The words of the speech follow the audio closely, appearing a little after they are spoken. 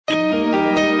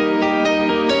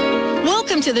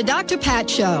Welcome to the Dr. Pat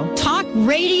Show. Talk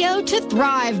radio to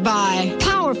thrive by.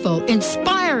 Powerful,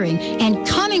 inspiring, and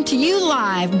coming to you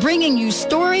live, bringing you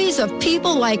stories of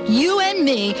people like you and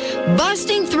me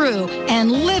busting through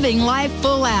and living life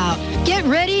full out. Get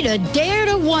ready to dare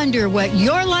to wonder what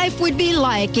your life would be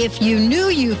like if you knew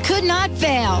you could not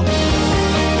fail.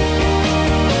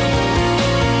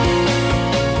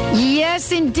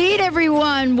 Yes, indeed,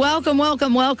 everyone. Welcome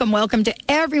to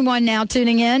everyone now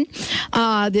tuning in.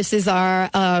 This is our,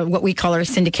 what we call our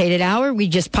syndicated hour. We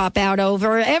just pop out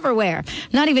over everywhere.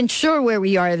 Not even sure where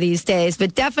we are these days,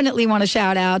 but definitely want to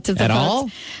shout out to the folks. All?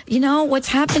 You know, what's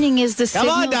happening is the Come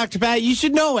on, Dr. Pat. You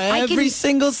should know every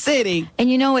single city.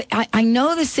 And you know what? I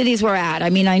know the cities we're at. I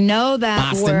mean, I know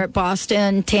that we're at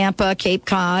Boston, Tampa, Cape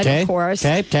Cod, of course.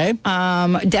 Okay.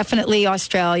 Definitely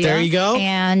Australia. There you go.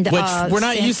 And which we're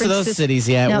not San used to those cities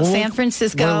yet. No, San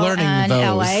Francisco we're learning and those.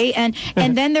 LA.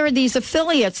 And then there are these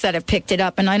affiliates that have picked it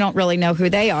up, and I don't really know who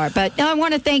they are. But I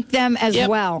want to thank them as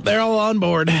well. They're all on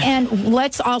board. And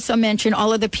let's also mention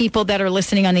all of the people that are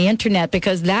listening on the internet,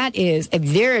 because that is a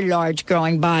very large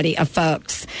growing body of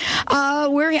folks.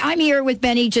 I'm here with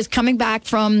Benny, just coming back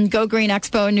from Go Green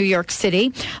Expo in New York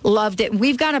City. Loved it.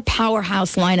 We've got a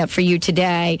powerhouse lineup for you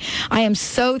today. I am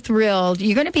so thrilled.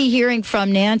 You're going to be hearing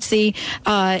from Nancy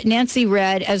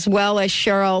Red, as well as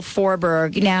Cheryl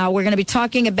Forberg. Now, we're going to be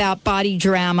talking about body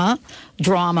drama. See,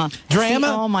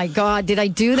 oh my God, did I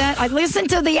do that? I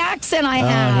listened to the accent I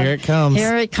have. Here it comes.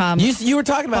 Here it comes. You were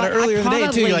talking about it earlier in the day,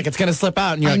 too. You're like, it's going to slip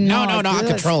out. And you're like, no, I'll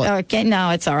control it. Okay, no,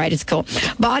 it's all right. It's cool.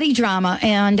 Body drama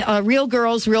and real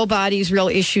girls, real bodies, real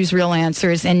issues, real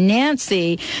answers. And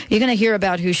Nancy, you're going to hear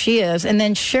about who she is. And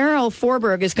then Cheryl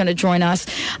Forberg is going to join us.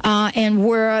 And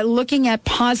we're looking at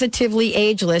Positively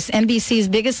Ageless. NBC's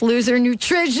Biggest Loser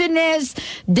nutritionist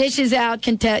dishes out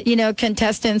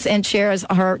contestants and shares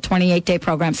her 28-day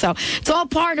program. So it's all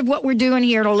part of what we're doing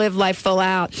here to live life full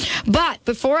out. But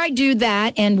before I do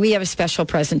that, and we have a special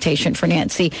presentation for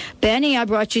Nancy. Benny, I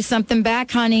brought you something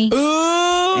back, honey.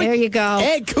 Ooh! There you go.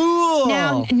 Hey, cool!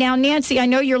 Now, Nancy, I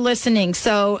know you're listening,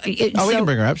 so... we can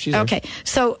bring her up. She's okay.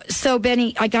 So,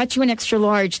 Benny, I got you an extra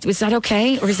large. Was that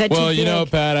okay? Or is that too big? Well, you know,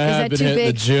 Pat, I have been hitting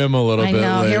the gym a little bit lately.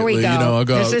 I know. Here we go. You know, I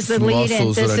got this is the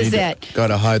lead-in. This is it. Got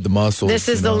to hide the muscles. This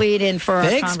is the lead-in for our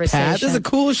Thanks, conversation. Pat. This is a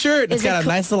cool shirt. It's got a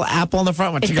nice little apple on the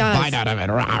front, which you can does. bite out of it.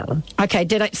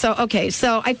 Okay,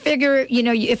 so I figure,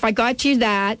 if I got you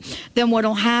that, then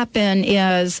what'll happen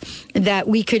is that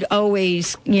we could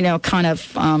always, kind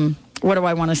of, what do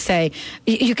I want to say?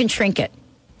 You can shrink it.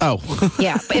 Oh.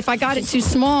 Yeah, but if I got it too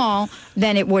small,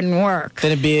 then it wouldn't work.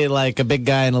 Then it'd be like a big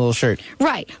guy in a little shirt.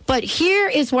 Right. But here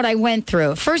is what I went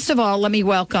through. First of all, let me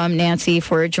welcome Nancy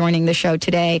for joining the show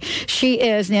today. She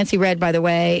is, Nancy Red, by the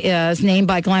way, is named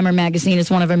by Glamour magazine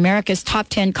as one of America's top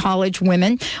 10 college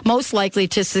women, most likely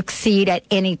to succeed at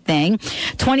anything.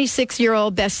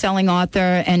 26-year-old best-selling author,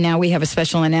 and now we have a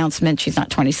special announcement. She's not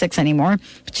 26 anymore,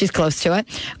 but she's close to it.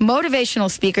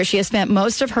 Motivational speaker. She has spent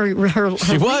most of her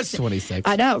She was 26.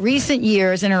 I know. Recent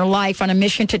years in her life on a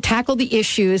mission to tackle the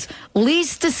issues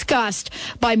least discussed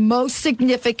by most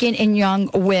significant in young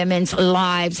women's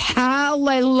lives.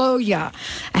 Hallelujah.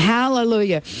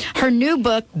 Hallelujah. Her new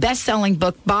book, best-selling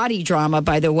book, Body Drama,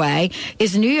 by the way,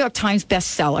 is a New York Times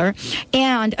bestseller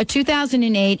and a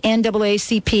 2008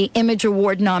 NAACP Image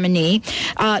Award nominee.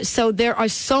 So there are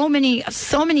so many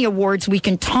awards we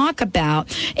can talk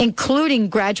about, including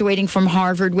graduating from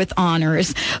Harvard with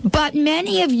honors. But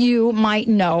many of you might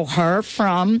know her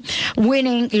from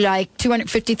winning like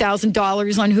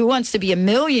 $250,000 on Who Wants to Be a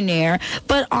Millionaire,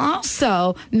 but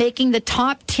also making the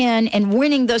top 10 and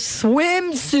winning the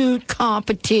swimsuit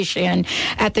competition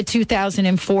at the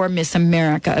 2004 Miss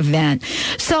America event.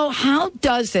 So how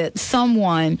does it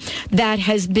someone that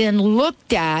has been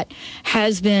looked at,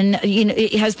 has been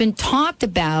talked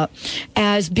about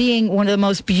as being one of the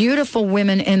most beautiful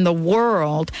women in the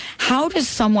world, how does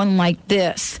someone like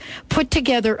this put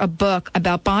together a book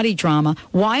about body drama,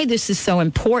 why this is so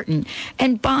important?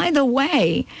 And by the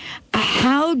way,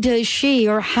 how is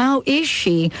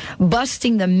she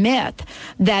busting the myth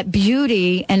that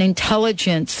beauty and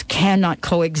intelligence cannot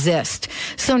coexist?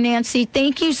 So Nancy,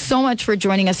 thank you so much for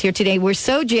joining us here today. We're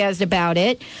so jazzed about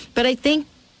it. But I think,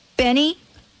 Benny,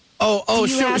 do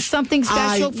you have something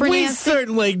special for Nancy? We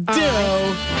certainly do.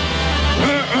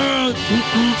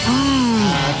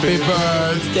 Happy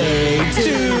birthday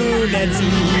to Nancy.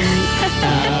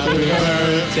 Happy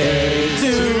birthday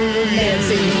to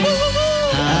Nancy.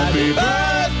 Happy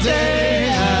birthday,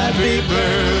 happy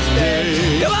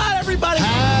birthday. Come on, everybody.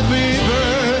 Happy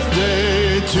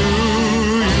birthday to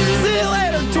you. See you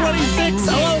later, 26.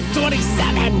 Hello,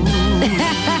 27.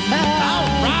 All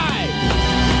right.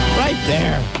 Right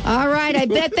There. All right. I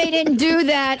bet they didn't do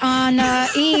that on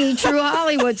True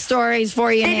Hollywood Stories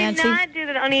for you, Nancy. They did not do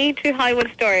that on True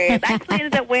Hollywood Stories. I actually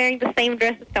ended up wearing the same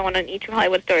dress as someone on True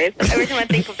Hollywood Stories. So every time I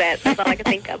think of that, that's all I can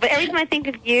think of. But every time I think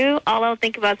of you, all I'll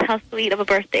think about is how sweet of a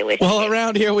birthday wish. Well,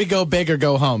 around here we go big or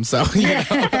go home. So, That's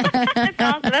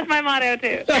awesome. That's my motto,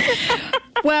 too.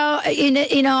 Well,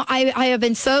 I have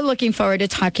been so looking forward to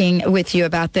talking with you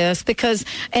about this because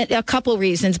a couple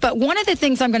reasons. But one of the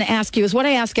things I'm going to ask you is what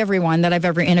I ask everyone that I've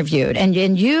ever interviewed, and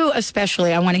you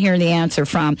especially, I want to hear the answer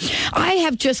from. I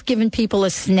have just given people a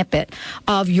snippet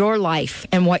of your life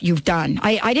and what you've done.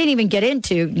 I didn't even get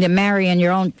into the marrying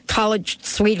your own college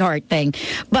sweetheart thing.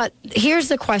 But here's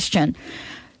the question.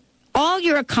 All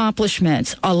your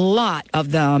accomplishments, a lot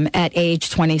of them at age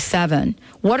 27,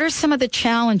 what are some of the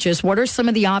challenges, what are some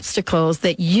of the obstacles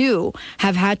that you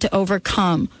have had to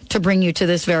overcome to bring you to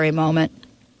this very moment?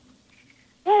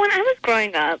 Well, when I was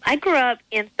growing up, I grew up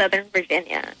in Southern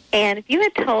Virginia, and if you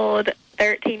had told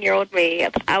 13-year-old me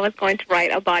I was going to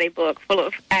write a body book full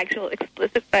of actual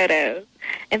explicit photos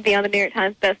and be on the New York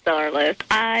Times bestseller list,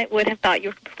 I would have thought you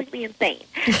were completely insane.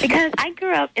 Because I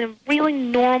grew up in a really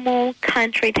normal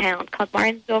country town called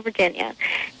Martinsville, Virginia,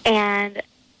 and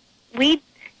you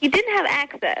didn't have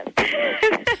access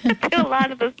to a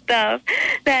lot of the stuff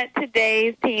that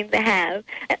today's teens have.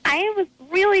 And I was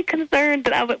really concerned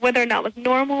that whether or not it was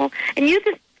normal, and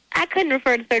I couldn't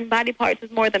refer to certain body parts as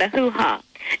more than a hoo-ha.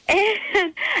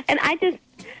 And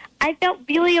I felt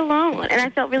really alone, and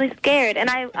I felt really scared. And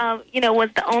I, was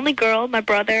the only girl. My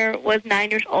brother was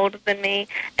 9 years older than me,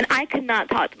 and I could not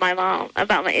talk to my mom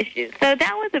about my issues. So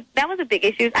that was a big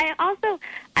issue. I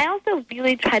also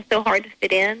really tried so hard to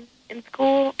fit in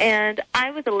school, and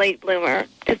I was a late bloomer,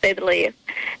 to say the least.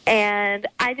 And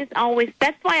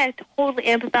that's why I totally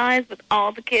empathize with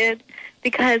all the kids,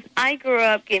 because I grew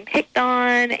up getting picked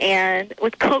on and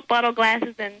with Coke bottle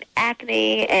glasses and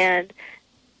acne and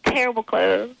terrible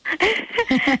clothes.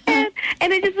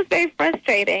 and it just was very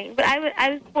frustrating. But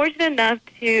I was fortunate enough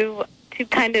to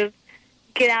kind of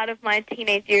get out of my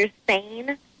teenage years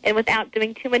sane and without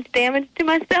doing too much damage to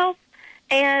myself.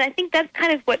 And I think that's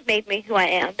kind of what made me who I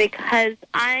am, because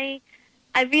I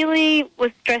really was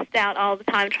stressed out all the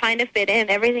time trying to fit in.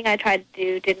 Everything I tried to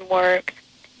do didn't work.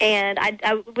 And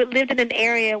I lived in an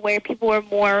area where people were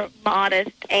more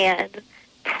modest and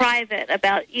private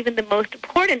about even the most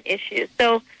important issues.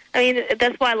 So, I mean,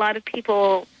 that's why a lot of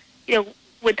people,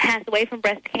 would pass away from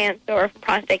breast cancer or from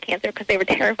prostate cancer because they were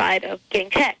terrified of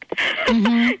getting checked.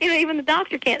 Mm-hmm. Even the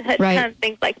doctor can't touch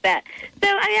things like that. So,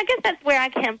 I guess that's where I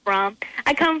come from.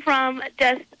 I come from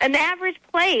just an average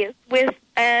place with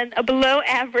a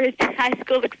below-average high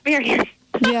school experience.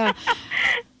 Yeah.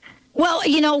 Well,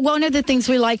 one of the things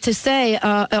we like to say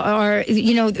are,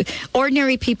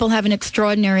 ordinary people have an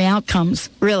extraordinary outcomes,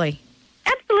 really.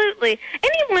 Absolutely.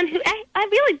 Anyone who, I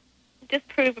really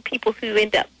disapprove of people who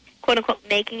end up, quote unquote,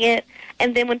 making it,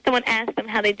 and then when someone asks them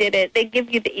how they did it, they give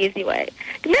you the easy way.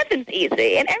 Nothing's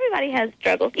easy, and everybody has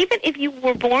struggles. Even if you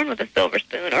were born with a silver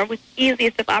spoon or with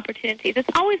easiest of opportunities, it's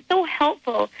always so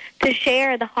helpful to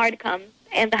share the hard comes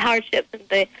and the hardships and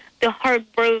the hard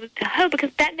road to hoe,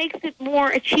 because that makes it more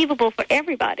achievable for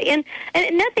everybody. And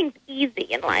nothing's easy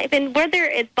in life. And whether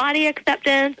it's body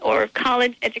acceptance or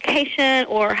college education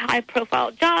or a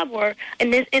high-profile job or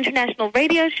in this international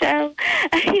radio show,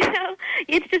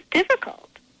 it's just difficult.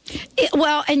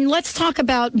 Well, and let's talk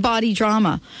about body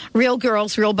drama. Real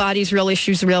girls, real bodies, real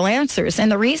issues, real answers.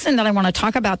 And the reason that I want to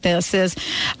talk about this is,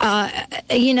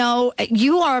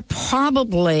 you are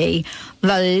probably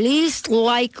the least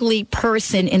likely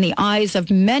person in the eyes of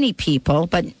many people,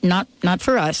 but not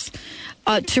for us,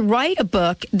 to write a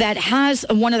book that has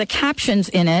one of the captions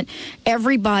in it,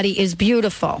 "Everybody is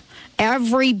beautiful."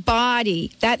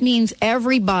 Everybody. That means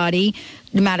everybody,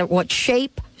 no matter what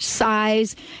shape,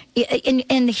 size.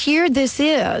 And here this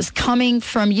is coming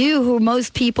from you, who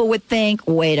most people would think,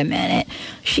 wait a minute,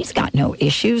 she's got no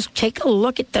issues. Take a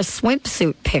look at the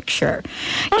swimsuit picture.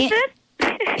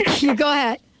 You go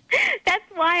ahead. That's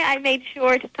why I made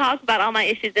sure to talk about all my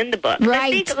issues in the book. Right.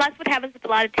 I think that's what happens with a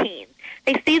lot of teens.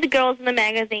 They see the girls in the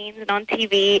magazines and on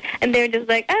TV, and they're just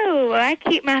like, oh, I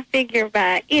keep my figure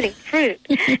by eating fruit.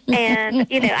 And,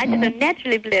 I just am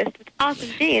naturally blessed with awesome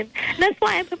genes. And that's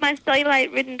why I put my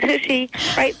cellulite-ridden tushy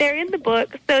right there in the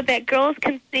book, so that girls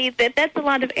can see that that's a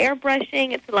lot of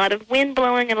airbrushing, it's a lot of wind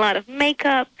blowing, and a lot of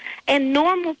makeup. And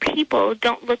normal people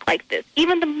don't look like this.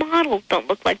 Even the models don't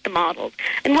look like the models.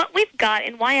 And what we've got,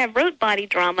 and why I wrote Body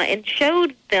Drama and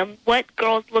showed them what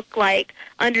girls look like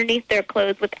underneath their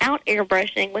clothes without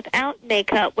airbrushing, without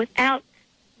makeup, without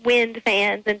wind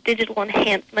fans and digital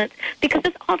enhancements, because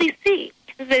that's all they see.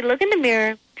 As they look in the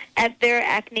mirror, at their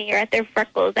acne or at their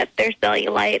freckles, at their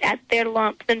cellulite, at their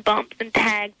lumps and bumps and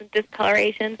tags and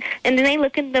discoloration, and then they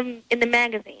look in the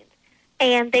magazines,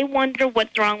 and they wonder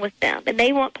what's wrong with them, and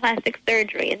they want plastic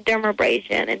surgery and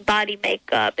dermabrasion and body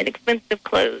makeup and expensive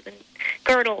clothes and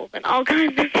girdles and all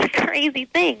kinds of crazy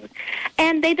things,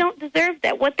 and they don't deserve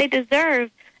that. What they deserve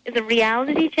is a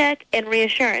reality check and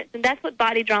reassurance, and that's what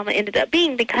Body Drama ended up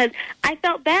being, because I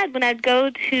felt bad when I'd go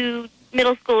to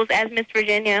middle schools as Miss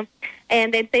Virginia,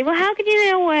 and they'd say, well, how can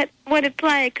you know what it's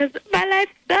like? Because my life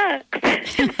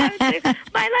sucks.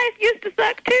 My life used to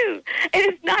suck, too. And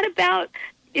it's not about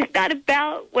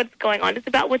what's going on. It's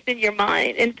about what's in your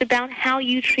mind. And it's about how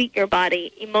you treat your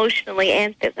body emotionally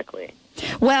and physically.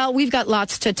 Well, we've got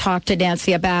lots to talk to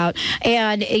Nancy about.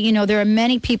 And, you know, there are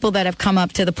many people that have come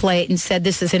up to the plate and said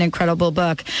this is an incredible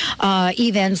book.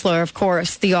 Eve Ensler, of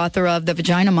course, the author of The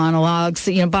Vagina Monologues.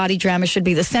 You know, body drama should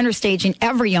be the center stage in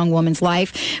every young woman's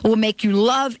life. It will make you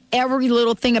love every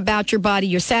little thing about your body,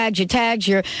 your sags, your tags,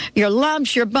 your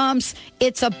lumps, your bumps.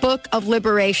 It's a book of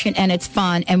liberation, and it's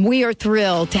fun. And we are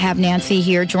thrilled to have Nancy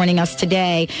here joining us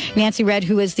today. Nancy Redd,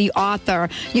 who is the author.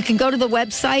 You can go to the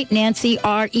website,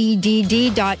 nancyRedd.com,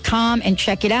 and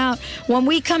check it out. When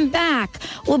we come back,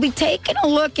 we'll be taking a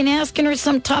look and asking her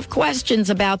some tough questions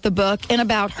about the book and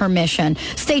about her mission.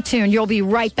 Stay tuned. You'll be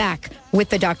right back with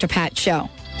the Dr. Pat Show.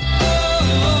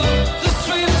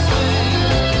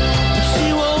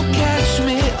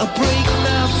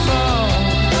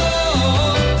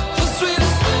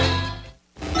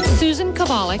 Susan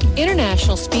Kovalik,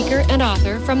 international speaker and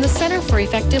author from the Center for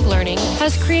Effective Learning,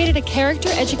 has created a character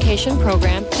education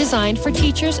program designed for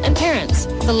teachers and parents.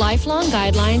 The lifelong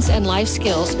guidelines and life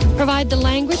skills provide the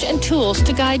language and tools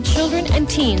to guide children and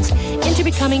teens into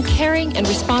becoming caring and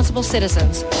responsible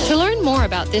citizens. To learn more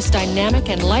about this dynamic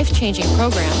and life-changing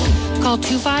program, call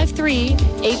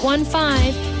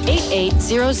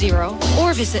 253-815-8800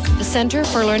 or visit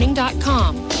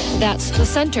thecenterforlearning.com. That's the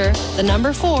center, the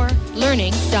number 4,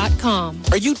 learning.com.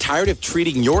 Are you tired of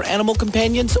treating your animal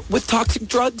companions with toxic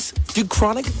drugs? Do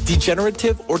chronic,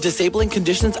 degenerative, or disabling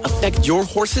conditions affect your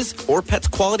horse's or pet's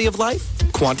quality of life?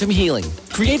 Quantum Healing,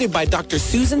 created by Dr.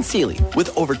 Susan Seeley,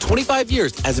 with over 25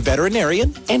 years as a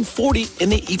veterinarian and 40 in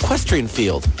the equestrian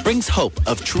field, brings hope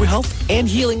of true health and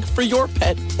healing for your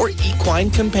pet or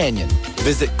equine companion.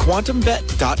 Visit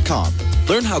quantumvet.com.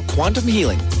 Learn how quantum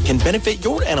healing can benefit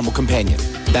your animal companion.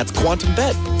 That's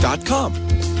quantumvet.com.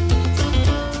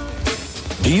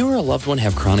 Do you or a loved one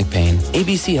have chronic pain?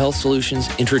 ABC Health Solutions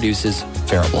introduces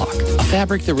Ferroblock, a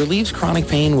fabric that relieves chronic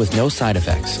pain with no side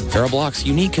effects. Ferroblock's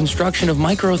unique construction of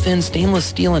micro-thin stainless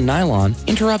steel and nylon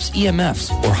interrupts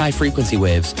EMFs, or high-frequency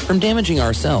waves, from damaging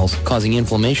our cells, causing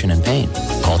inflammation and pain.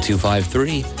 Call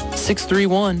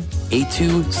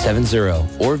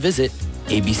 253-631-8270 or visit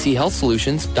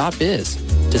abchealthsolutions.biz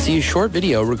to see a short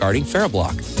video regarding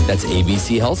Ferroblock. That's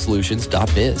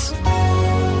abchealthsolutions.biz.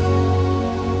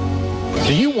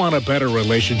 Do you want a better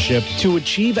relationship, to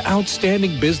achieve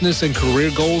outstanding business and career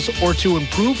goals, or to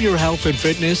improve your health and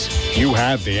fitness? You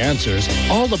have the answers.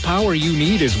 All the power you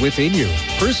need is within you.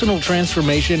 Personal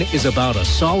transformation is about a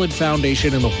solid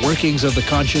foundation in the workings of the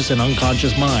conscious and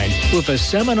unconscious mind, with a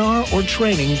seminar or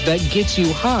training that gets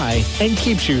you high and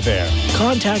keeps you there.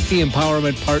 Contact the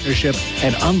Empowerment Partnership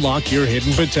and unlock your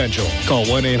hidden potential. Call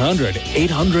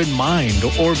 1-800-800-MIND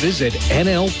or visit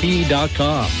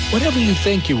NLP.com. Whatever you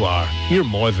think you are, you're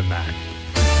more than that.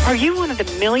 Are you one of the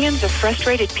millions of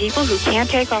frustrated people who can't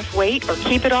take off weight or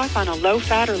keep it off on a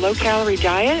low-fat or low-calorie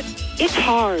diet? It's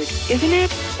hard, isn't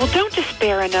it? Well, don't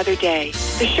despair another day.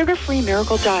 The Sugar-Free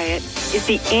Miracle Diet is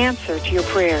the answer to your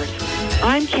prayers.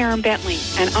 I'm Karen Bentley,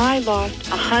 and I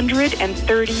lost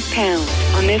 130 pounds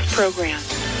on this program.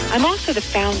 I'm also the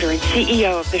founder and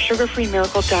CEO of the Sugar-Free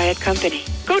Miracle Diet Company.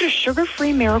 Go to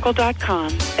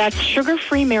sugarfreemiracle.com, that's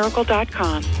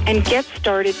sugarfreemiracle.com, and get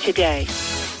started today.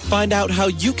 Find out how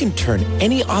you can turn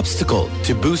any obstacle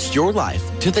to boost your life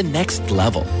to the next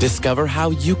level. Discover how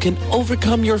you can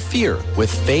overcome your fear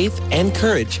with faith and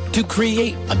courage to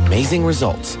create amazing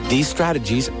results. These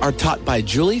strategies are taught by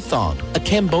Julie Thong, a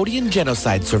Cambodian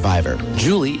genocide survivor.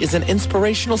 Julie is an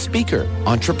inspirational speaker,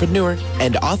 entrepreneur,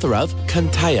 and author of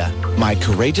Kantaya, My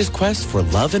Courageous Quest for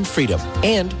Love and Freedom,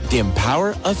 and The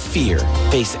Empower of Fear.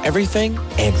 Face everything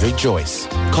and rejoice.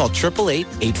 Call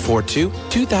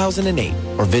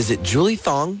 888-842-2008 or visit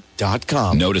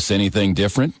juliethong.com. Notice anything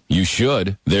different? You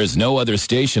should. There's no other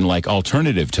station like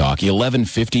Alternative Talk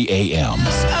 1150 AM.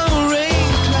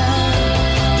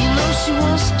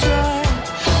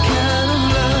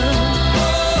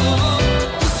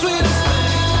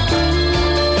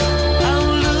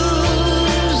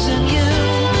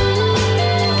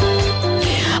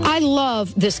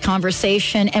 love this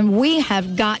conversation, and we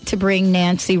have got to bring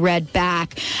Nancy Red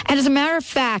back. And as a matter of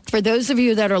fact, for those of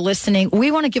you that are listening,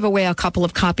 we want to give away a couple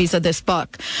of copies of this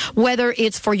book, whether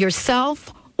it's for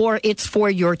yourself or it's for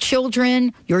your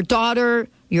children, your daughter,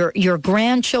 your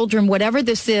grandchildren, whatever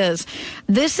this is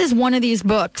one of these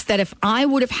books that if I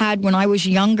would have had when I was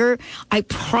younger, I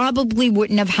probably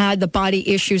wouldn't have had the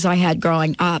body issues I had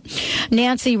growing up.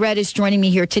 Nancy Red is joining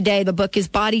me here today. The book is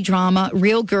Body Drama,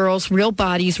 Real Girls, Real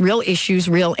Bodies, Real Issues,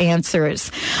 Real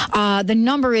Answers. The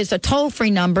number is a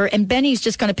toll-free number, and Benny's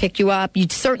just going to pick you up. You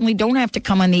certainly don't have to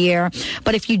come on the air,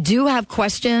 but if you do have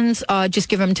questions, just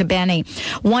give them to Benny.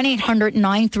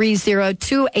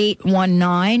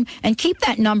 1-800-930-2819, and keep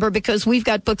that number because we've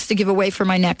got books to give away for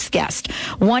my next guest.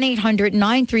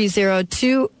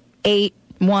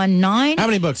 1-800-930-2819. How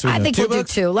many books are we I think we'll do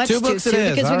two. Let's do two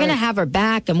because we're going to have her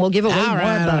back and we'll give away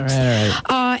more books.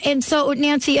 And so,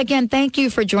 Nancy, again, thank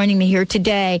you for joining me here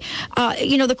today.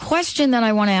 The question that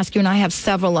I want to ask you, and I have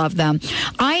several of them.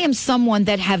 I am someone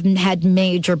that have had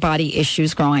major body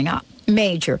issues growing up.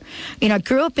 Major. I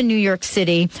grew up in New York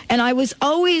City, and I was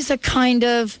always a kind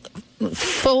of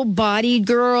full-bodied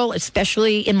girl,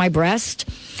 especially in my breast.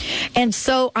 And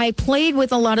so I played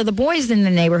with a lot of the boys in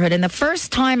the neighborhood. And the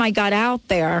first time I got out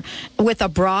there with a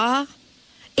bra,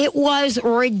 it was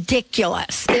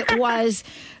ridiculous. It was,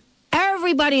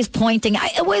 everybody's pointing.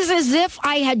 It was as if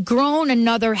I had grown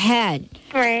another head.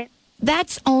 Right.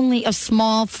 That's only a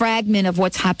small fragment of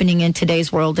what's happening in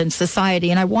today's world and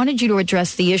society, and I wanted you to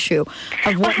address the issue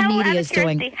of what media is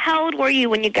doing. How old were you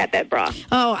when you got that bra?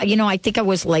 Oh, I think I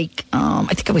was like,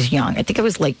 I think I was young. I think I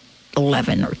was like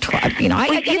 11 or 12.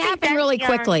 It happened really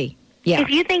quickly. Yeah.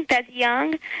 If you think that's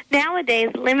young,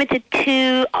 nowadays, limited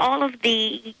to all of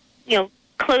the,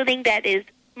 clothing that is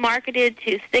marketed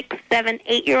to 6, 7,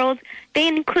 8-year-olds, they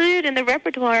include in the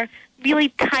repertoire really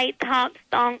tight tops,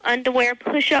 thong underwear,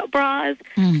 push-up bras.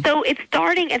 So it's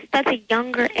starting at such a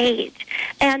younger age.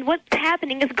 And what's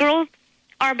happening is girls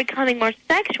are becoming more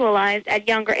sexualized at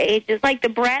younger ages, like the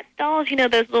Bratz dolls.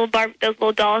 Those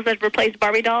little dolls that replace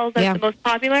Barbie dolls. That's the most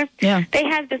popular. Yeah. They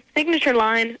have this signature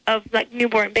line of like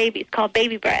newborn babies called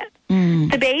Baby Bratz.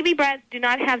 The Baby Bratz do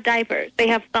not have diapers; they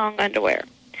have thong underwear.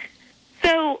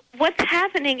 So what's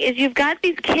happening is you've got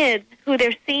these kids who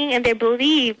they're seeing and they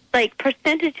believe, like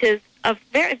percentages of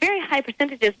very, very high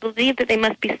percentages believe that they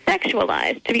must be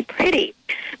sexualized to be pretty.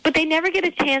 But they never get a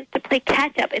chance to play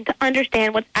catch-up and to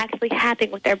understand what's actually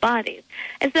happening with their bodies.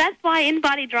 And so that's why in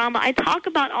Body Drama, I talk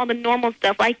about all the normal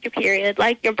stuff, like your period,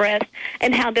 like your breasts,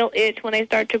 and how they'll itch when they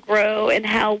start to grow, and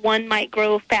how one might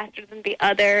grow faster than the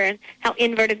other, and how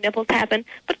inverted nipples happen.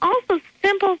 But also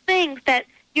simple things that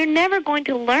you're never going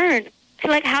to learn,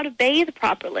 like how to bathe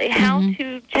properly, how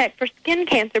to check for skin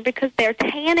cancer, because they're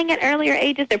tanning at earlier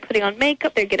ages, they're putting on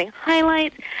makeup, they're getting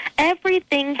highlights.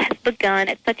 Everything has begun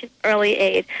at such an early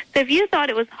age. So if you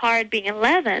thought it was hard being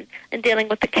 11 and dealing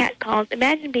with the catcalls,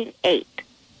 imagine being 8.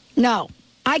 No,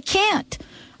 I can't.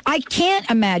 I can't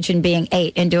imagine being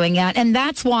 8 and doing that. And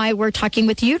that's why we're talking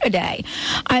with you today.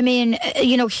 I mean,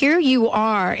 here you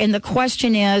are. And the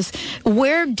question is,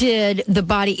 where did the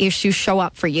body issue show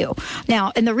up for you?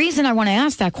 Now, and the reason I want to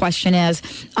ask that question is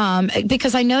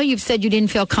because I know you've said you didn't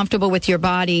feel comfortable with your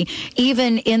body,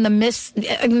 even in the Miss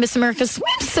America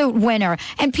swimsuit winner.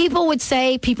 And people would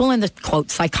say, people in the,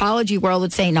 quote, psychology world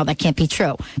would say, no, that can't be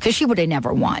true, because she would have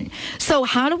never won. So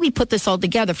how do we put this all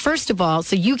together? First of all,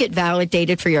 so you get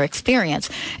validated for your experience,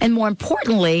 and more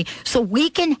importantly, so we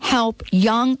can help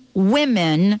young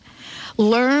women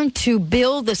learn to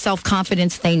build the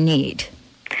self-confidence they need.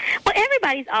 Well,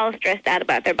 everybody's all stressed out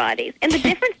about their bodies, and the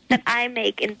difference that I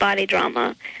make in Body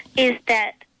Drama is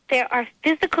that there are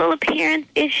physical appearance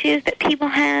issues that people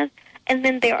have, and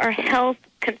then there are health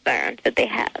concerns that they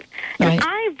have. Right. And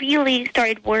I really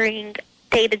started worrying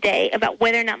day to day about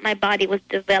whether or not my body was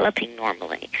developing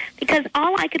normally, because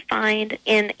all I could find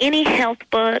in any health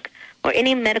book or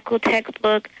any medical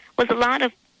textbook was a lot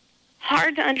of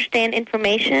hard to understand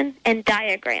information and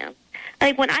diagrams.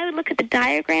 Like when I would look at the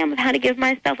diagram of how to give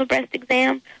myself a breast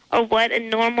exam, or what a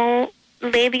normal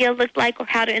labia looked like, or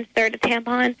how to insert a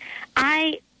tampon,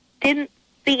 I didn't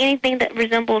see anything that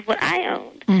resembled what I owned.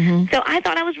 So I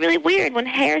thought I was really weird when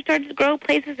hair started to grow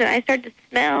places and I started to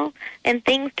smell and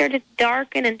things started to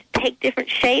darken and take different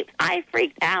shapes. I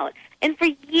freaked out. And for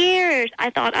years I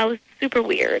thought I was super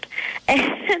weird.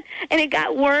 And it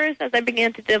got worse as I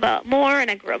began to develop more, and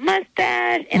I grew a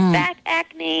mustache, and back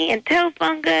acne, and toe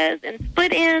fungus, and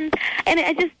split ends, and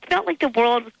I just felt like the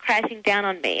world was crashing down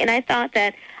on me, and I thought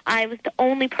that I was the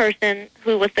only person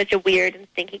who was such a weird and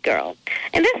stinky girl.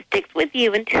 And this sticks with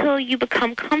you until you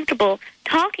become comfortable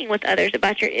talking with others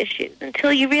about your issues,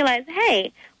 until you realize,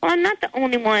 hey, well, I'm not the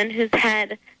only one who's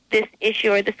had this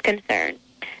issue or this concern.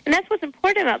 And that's what's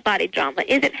important about body drama,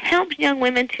 is it helps young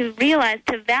women to realize,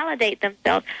 to validate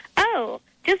themselves. Oh,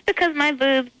 just because my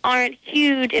boobs aren't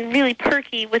huge and really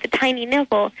perky with a tiny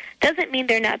nipple doesn't mean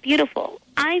they're not beautiful.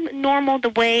 I'm normal the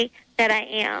way that I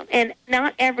am, and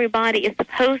not everybody is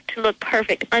supposed to look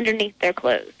perfect underneath their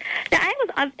clothes. Now,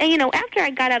 after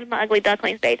I got out of my ugly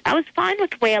duckling stage, I was fine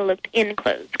with the way I looked in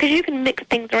clothes, because you can mix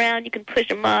things around, you can push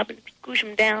them up and squish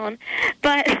them down,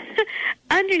 but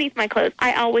underneath my clothes,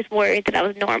 I always worried that I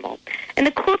was normal. And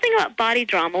the cool thing about Body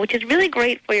Drama, which is really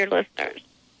great for your listeners,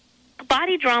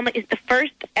 Body Drama is the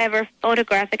first ever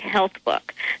photographic health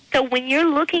book. So when you're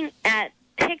looking at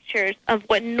pictures of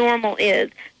what normal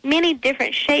is, many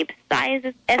different shapes,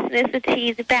 sizes,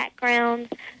 ethnicities,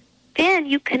 backgrounds, then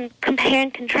you can compare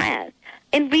and contrast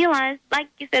and realize, like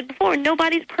you said before,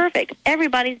 nobody's perfect.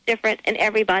 Everybody's different, and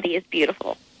everybody is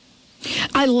beautiful.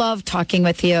 I love talking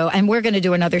with you, and we're going to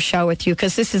do another show with you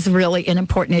because this is really an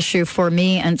important issue for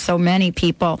me and so many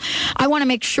people. I want to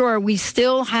make sure we're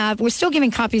still giving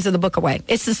copies of the book away.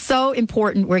 It's just so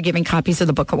important we're giving copies of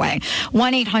the book away.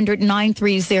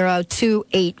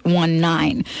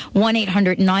 1-800-930-2819.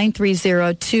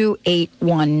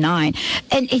 1-800-930-2819.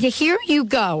 And here you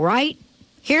go, right?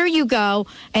 Here you go,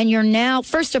 and you're now,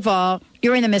 first of all,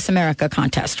 you're in the Miss America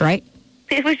contest, right?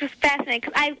 It was just fascinating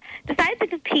because I decided to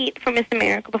compete for Miss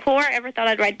America before I ever thought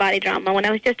I'd write body drama. When I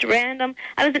was just random,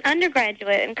 I was an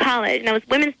undergraduate in college, and I was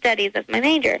women's studies as my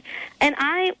major. And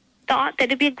I thought that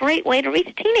it'd be a great way to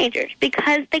reach teenagers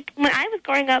because when I was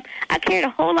growing up, I cared a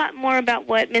whole lot more about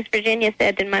what Miss Virginia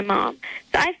said than my mom.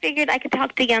 So I figured I could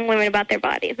talk to young women about their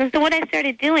bodies. And so what I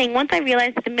started doing, once I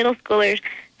realized that the middle schoolers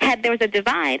there was a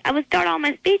divide, I would start all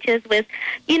my speeches with,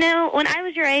 when I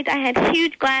was your age, I had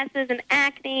huge glasses and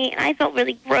acne, and I felt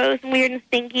really gross and weird and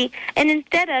stinky. And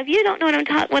instead of, you don't know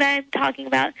what I'm talking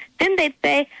about, then they'd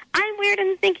say, I'm weird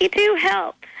and stinky too,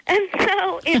 help. And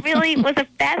so it really was a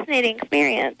fascinating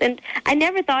experience. And I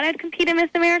never thought I'd compete in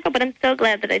Miss America, but I'm so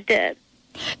glad that I did.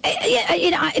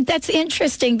 That's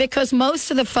interesting because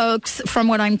most of the folks, from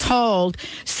what I'm told,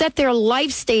 set their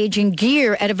life stage in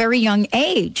gear at a very young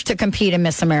age to compete in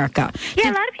Miss America.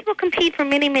 Yeah, a lot of people compete for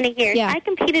many, many years. Yeah. I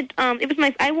competed.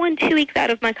 I won 2 weeks out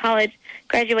of my college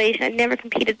graduation. I'd never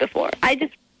competed before. I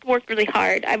just worked really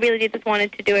hard. I really just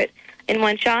wanted to do it in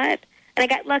one shot, and I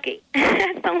got lucky.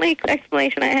 That's the only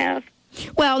explanation I have.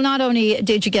 Well, not only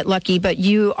did you get lucky, but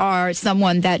you are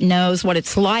someone that knows what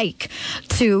it's like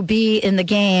to be in the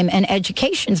game, and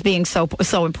education's being so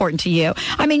important to you.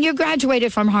 I mean, you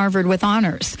graduated from Harvard with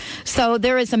honors. So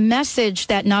there is a message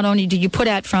that not only do you put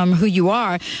out from who you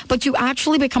are, but you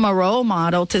actually become a role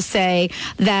model to say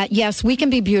that, yes, we can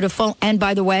be beautiful, and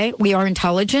by the way, we are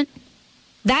intelligent.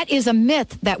 That is a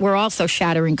myth that we're also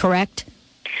shattering, correct?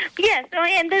 Yes,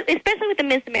 and especially with the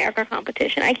Miss America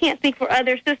competition. I can't speak for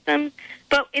other systems,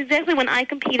 but exactly when I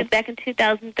competed back in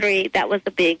 2003, that was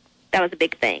a big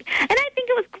thing. And I think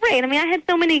it was great. I mean, I had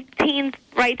so many teens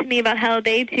write to me about how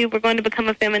they, too, were going to become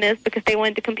a feminist because they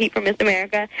wanted to compete for Miss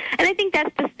America. And I think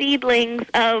that's the seedlings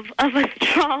of a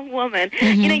strong woman.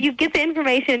 Mm-hmm. You get the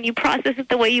information, you process it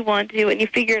the way you want to, and you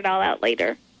figure it all out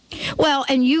later. Well,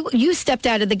 and you stepped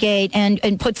out of the gate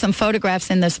and put some photographs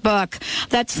in this book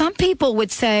that some people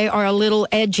would say are a little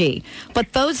edgy.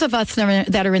 But those of us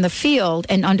that are in the field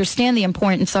and understand the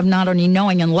importance of not only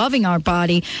knowing and loving our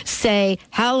body say,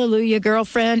 hallelujah,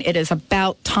 girlfriend, it is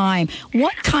about time.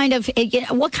 What kind of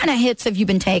hits have you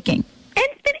been taking?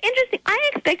 It's been interesting. I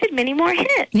expected many more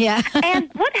hits. Yeah.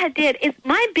 And what I did is,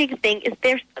 my big thing is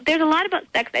there's a lot about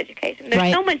sex education.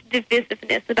 There's so much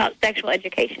divisiveness about sexual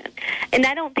education. And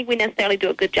I don't think we necessarily do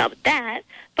a good job at that.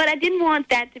 But I didn't want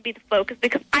that to be the focus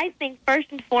because I think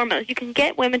first and foremost you can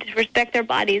get women to respect their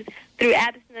bodies through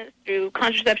abstinence, through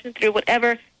contraception, through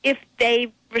whatever, if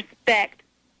they respect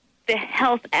the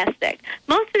health aspect.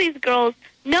 Most of these girls,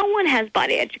 no one has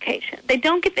body education. They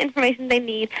don't get the information they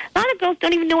need. A lot of girls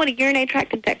don't even know what a urinary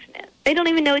tract infection is. They don't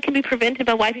even know it can be prevented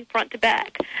by wiping front to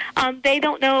back. They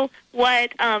don't know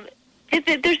what,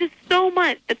 there's just so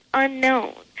much that's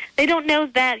unknown. They don't know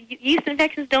that yeast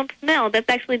infections don't smell. That's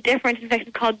actually a different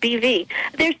infection called BV.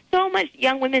 There's so much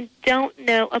young women don't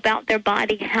know about their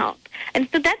body health. And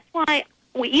so that's why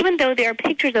even though there are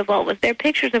pictures of vulvas, there are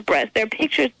pictures of breasts, there are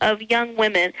pictures of young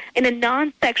women in a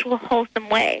non-sexual, wholesome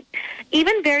way.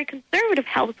 Even very conservative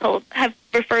households have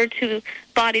referred to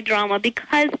body drama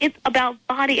because it's about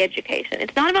body education.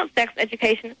 It's not about sex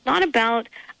education. It's not about,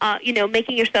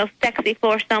 making yourself sexy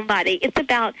for somebody. It's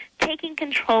about taking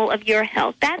control of your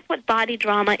health. That's what body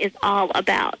drama is all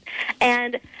about.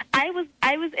 And I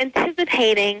was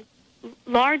anticipating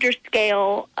larger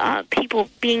scale people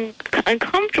being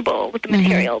uncomfortable with the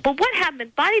material. But what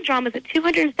happened? Body Drama is a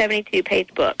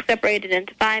 272-page book separated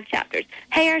into 5 chapters: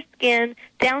 hair, skin,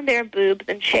 down there, boobs,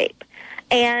 and shape.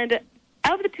 And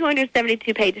of the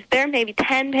 272 pages, there may be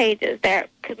 10 pages that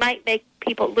might make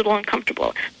people a little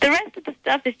uncomfortable. The rest of the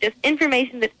stuff is just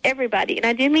information that everybody, and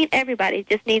I do mean everybody,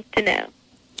 just needs to know.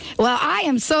 Well, I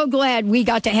am so glad we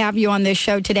got to have you on this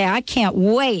show today. I can't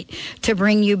wait to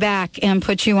bring you back and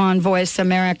put you on Voice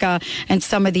America and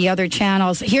some of the other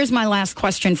channels. Here's my last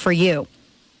question for you.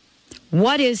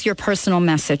 What is your personal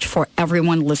message for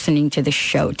everyone listening to the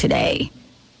show today?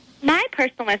 My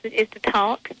personal message is to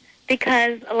talk,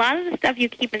 because a lot of the stuff you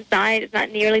keep inside is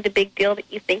not nearly the big deal that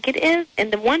you think it is.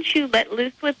 And then once you let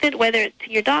loose with it, whether it's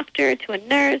to your doctor, to a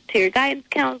nurse, to your guidance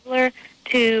counselor,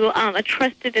 to a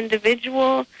trusted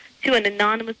individual, to an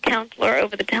anonymous counselor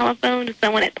over the telephone, to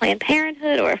someone at Planned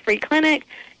Parenthood or a free clinic,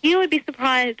 you would be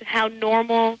surprised at how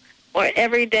normal or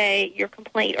everyday your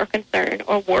complaint or concern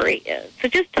or worry is. So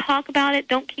just talk about it.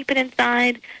 Don't keep it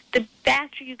inside. The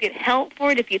faster you get help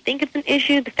for it, if you think it's an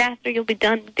issue, the faster you'll be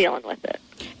done dealing with it.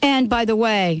 And by the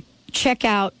way, check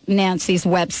out Nancy's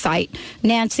website,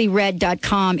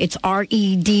 nancyred.com. It's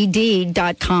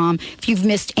REDD.com. If you've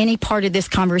missed any part of this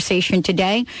conversation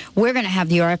today, we're going to have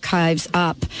the archives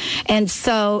up. And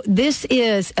so this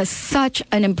is such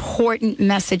an important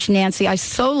message, Nancy. I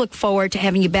so look forward to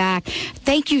having you back.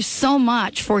 Thank you so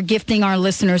much for gifting our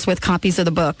listeners with copies of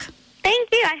the book. Thank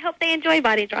you. I hope they enjoy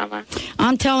Body Drama.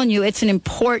 I'm telling you, it's an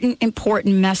important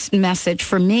message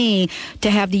for me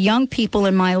to have the young people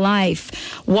in my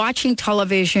life watching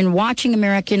television, watching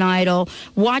American Idol,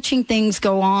 watching things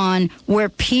go on where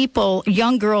people,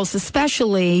 young girls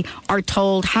especially, are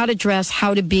told how to dress,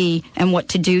 how to be, and what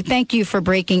to do. Thank you for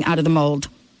breaking out of the mold.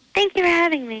 Thank you for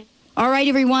having me. All right,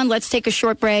 everyone, let's take a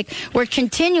short break. We're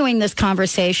continuing this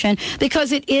conversation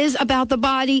because it is about the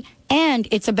body and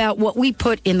it's about what we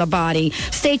put in the body.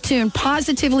 Stay tuned.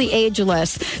 Positively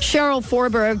Ageless. Cheryl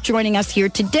Forberg joining us here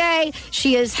today.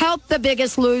 She has helped the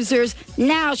biggest losers.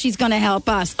 Now she's going to help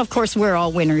us. Of course, we're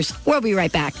all winners. We'll be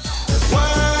right back.